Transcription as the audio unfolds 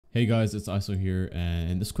Hey guys, it's ISO here,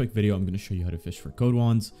 and in this quick video I'm going to show you how to fish for code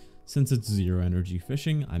wands. Since it's zero energy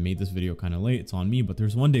fishing, I made this video kind of late, it's on me, but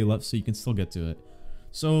there's one day left so you can still get to it.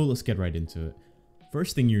 So let's get right into it.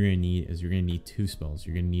 First thing you're going to need is you're going to need two spells.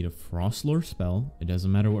 You're going to need a Frost Lore spell. It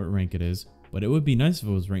doesn't matter what rank it is, but it would be nice if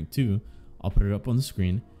it was rank 2. I'll put it up on the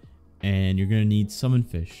screen. And you're going to need Summon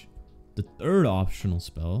Fish. The third optional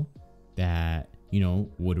spell that,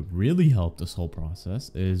 would really help this whole process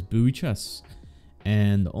is Buoy Chests.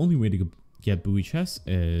 And the only way to get Buoy Chests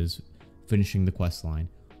is finishing the quest line.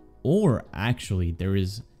 Or actually, there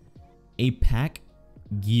is a pack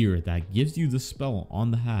gear that gives you the spell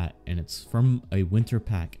on the hat, and it's from a winter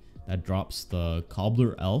pack that drops the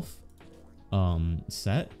Cobbler Elf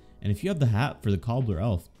set. And if you have the hat for the Cobbler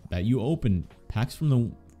Elf that you open packs from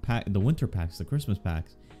the winter packs, the Christmas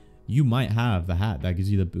packs, you might have the hat that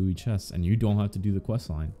gives you the Buoy Chests, and you don't have to do the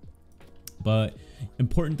quest line. But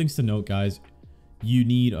important things to note, guys. You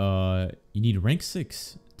need rank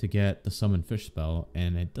 6 to get the Summon Fish spell,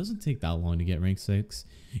 and it doesn't take that long to get rank 6.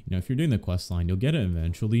 If you're doing the quest line, you'll get it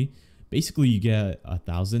eventually. Basically, you get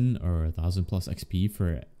 1,000 or 1,000 plus XP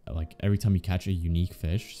for like every time you catch a unique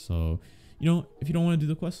fish. So, if you don't want to do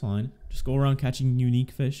the quest line, just go around catching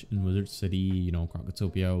unique fish in Wizard City,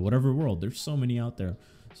 Crocotopia, whatever world. There's so many out there.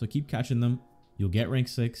 So keep catching them. You'll get rank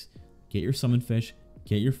 6, get your Summon Fish,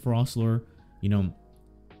 get your Frost Lore,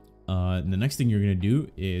 and the next thing you're going to do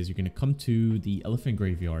is you're going to come to the Elephant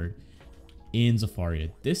Graveyard in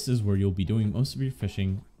Zafaria. This is where you'll be doing most of your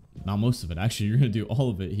fishing. Not most of it, actually. You're going to do all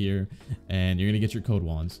of it here, and you're going to get your code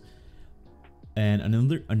wands. And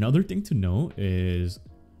another thing to note is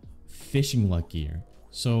fishing luck gear.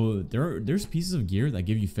 So there's pieces of gear that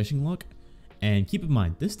give you fishing luck, and keep in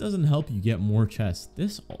mind, this doesn't help you get more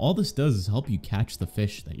chests. All this does is help you catch the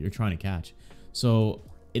fish that you're trying to catch. So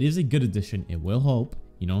it is a good addition. It will help,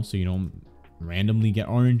 so you don't randomly get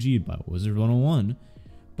RNG'd by Wizard101.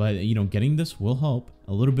 But, getting this will help,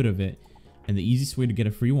 a little bit of it. And the easiest way to get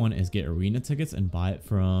a free one is get arena tickets and buy it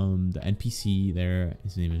from the NPC there.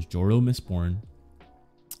 His name is Jordo Mistborn.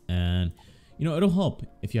 And, it'll help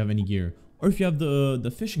if you have any gear. Or if you have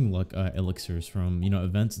the fishing luck elixirs from,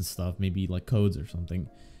 events and stuff, maybe like codes or something.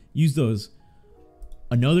 Use those.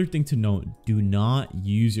 Another thing to note, do not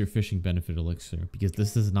use your fishing benefit elixir, because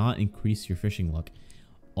this does not increase your fishing luck.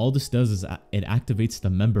 All this does is it activates the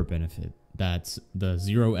member benefit. That's the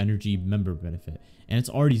zero energy member benefit. And it's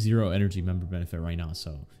already zero energy member benefit right now.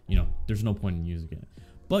 So, there's no point in using it.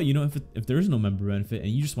 But, if there is no member benefit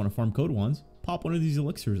and you just want to farm code wands, pop one of these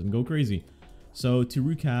elixirs and go crazy. So, to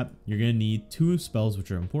recap, you're going to need two spells which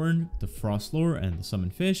are important. The Frost Lore and the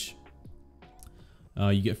Summon Fish.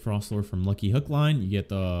 You get Frost Lore from Lucky Hook Line. You get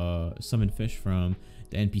the Summon Fish from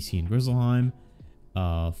the NPC in Grizzleheim.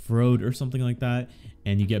 Frode or something like that,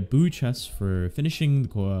 and you get Buoy Chests for finishing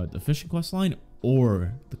the fishing quest line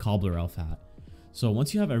or the Cobbler Elf hat. So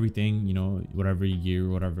once you have everything, whatever gear,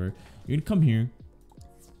 whatever, you're gonna come here,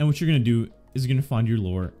 and what you're gonna do is you're gonna find your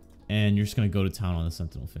lore, and you're just gonna go to town on the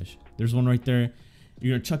Sentinel Fish. There's one right there.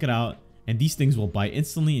 You're gonna chuck it out, and these things will bite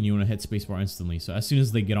instantly, and you want to hit spacebar instantly. So as soon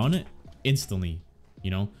as they get on it, instantly,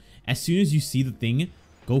 as soon as you see the thing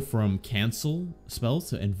go from cancel spell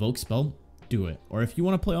to invoke spell, do it. Or if you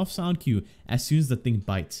want to play off sound cue, as soon as the thing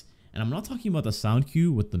bites. And I'm not talking about the sound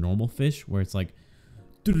cue with the normal fish where it's like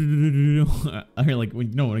I hear like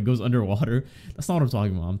when it goes underwater. That's not what I'm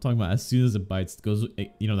talking about. I'm talking about as soon as it bites, it goes,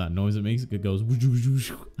 that noise it makes, it goes.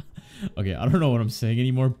 Okay, I don't know what I'm saying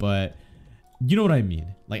anymore, but you know what I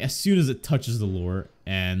mean. Like as soon as it touches the lore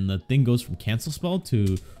and the thing goes from cancel spell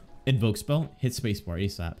to invoke spell, hit spacebar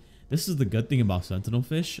ASAP. This is the good thing about Sentinel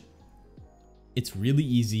Fish. It's really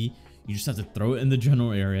easy. You just have to throw it in the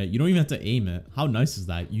general area. You don't even have to aim it. How nice is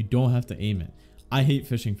that? You don't have to aim it. I hate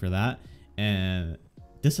fishing for that. And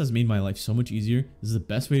this has made my life so much easier. This is the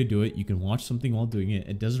best way to do it. You can watch something while doing it.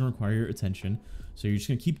 It doesn't require your attention. So you're just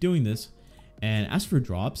going to keep doing this. And as for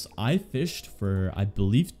drops, I fished for, I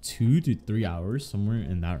believe, 2 to 3 hours, somewhere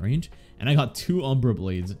in that range. And I got 2 Umbra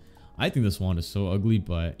Blades. I think this wand is so ugly,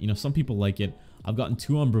 but, some people like it. I've gotten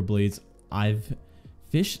 2 Umbra Blades. I've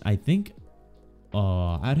fished, I think,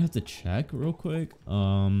 I'd have to check real quick.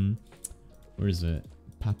 Where is it?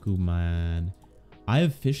 Pakuman. I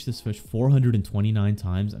have fished this fish 429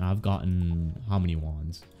 times, and I've gotten how many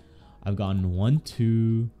wands? I've gotten 1,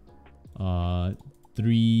 2,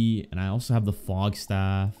 3, and I also have the fog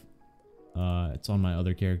staff. It's on my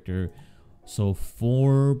other character. So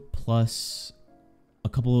 4 plus a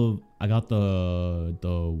couple of, I got the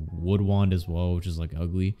wood wand as well, which is like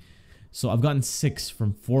ugly. So I've gotten 6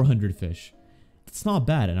 from 400 fish. It's not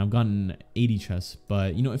bad, and I've gotten 80 chests.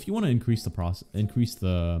 But if you want to increase the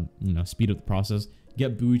speed of the process,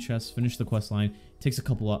 get buoy chests, finish the quest line. It takes a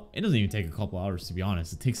couple of, it doesn't even take a couple hours, to be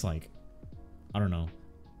honest. It takes like, I don't know,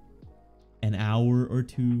 an hour or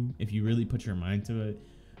two if you really put your mind to it.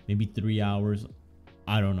 Maybe 3 hours.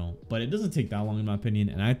 I don't know, but it doesn't take that long in my opinion,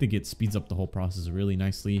 and I think it speeds up the whole process really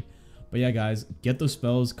nicely. But yeah, guys, get those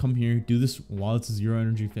spells, come here, do this while it's 0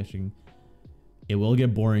 energy fishing. It will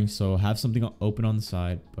get boring, so have something open on the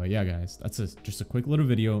side. But yeah, guys, that's just a quick little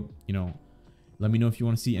video. You know, let me know if you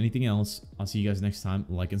want to see anything else. I'll see you guys next time.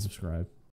 Like and subscribe.